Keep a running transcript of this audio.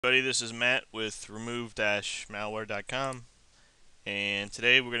Everybody, this is Matt with remove-malware.com, and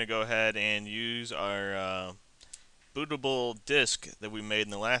today we're going to go ahead and use our bootable disk that we made in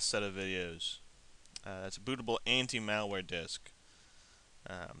the last set of videos. That's a bootable anti-malware disk.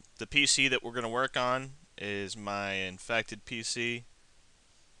 The PC that we're going to work on is my infected PC.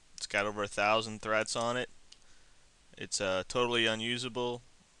 It's got over 1,000 threats on it. It's totally unusable,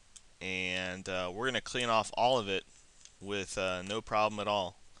 and we're going to clean off all of it with no problem at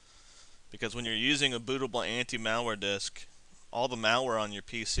all. Because when you're using a bootable anti-malware disk, all the malware on your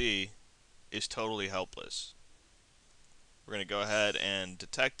PC is totally helpless. We're going to go ahead and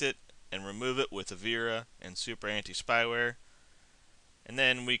detect it and remove it with Avira and Super Anti-Spyware. And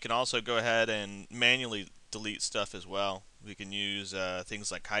then we can also go ahead and manually delete stuff as well. We can use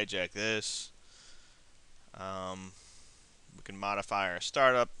things like hijack this. We can modify our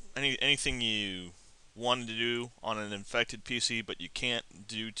startup. Anything you wanted to do on an infected PC but you can't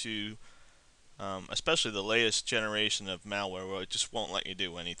due to especially the latest generation of malware where it just won't let you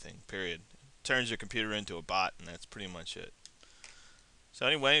do anything, period. It turns your computer into a bot, and that's pretty much it. So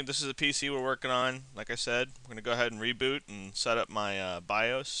anyway, this is a PC we're working on. Like I said, we're going to go ahead and reboot and set up my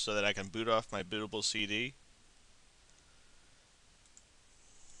BIOS so that I can boot off my bootable CD.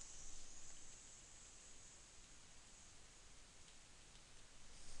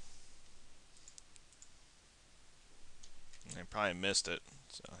 I probably missed it,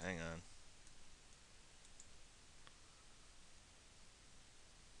 so hang on.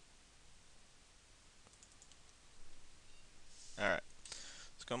 Alright,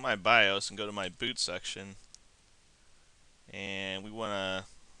 let's go to my BIOS and go to my boot section. And we want to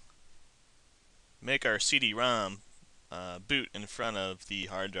make our CD-ROM boot in front of the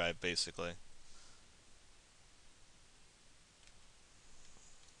hard drive, basically.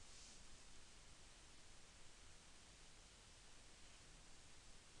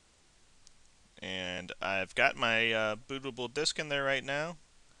 And I've got my bootable disk in there right now.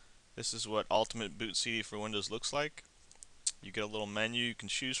 This is what Ultimate Boot CD for Windows looks like. You get a little menu you can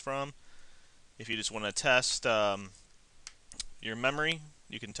choose from. If you just want to test your memory,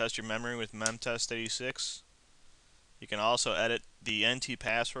 you can test your memory with memtest86. You can also edit the NT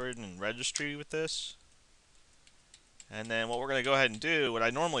password and registry with this. And then what we're going to go ahead and do, what I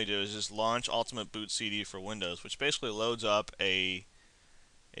normally do, is just launch Ultimate Boot CD for Windows, which basically loads up a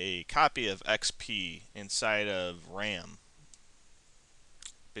copy of XP inside of RAM.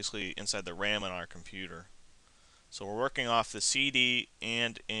 Basically inside the RAM in our computer. So we're working off the CD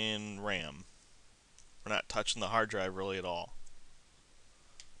and in RAM. We're not touching the hard drive really at all.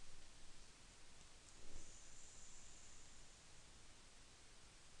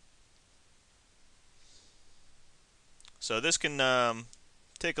 So this can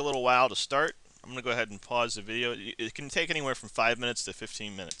take a little while to start. I'm going to go ahead and pause the video. It can take anywhere from 5 minutes to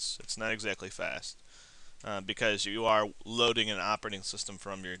 15 minutes. It's not exactly fast because you are loading an operating system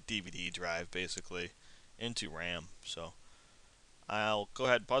from your DVD drive basically into RAM. So I'll go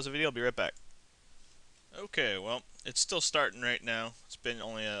ahead and pause the video. I'll be right back. Okay, well, it's still starting right now. It's been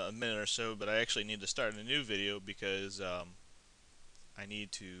only a minute or so, but I actually need to start a new video because I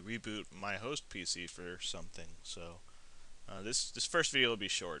need to reboot my host PC for something. So this first video will be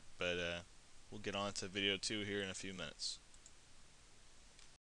short, but we'll get on to video 2 here in a few minutes.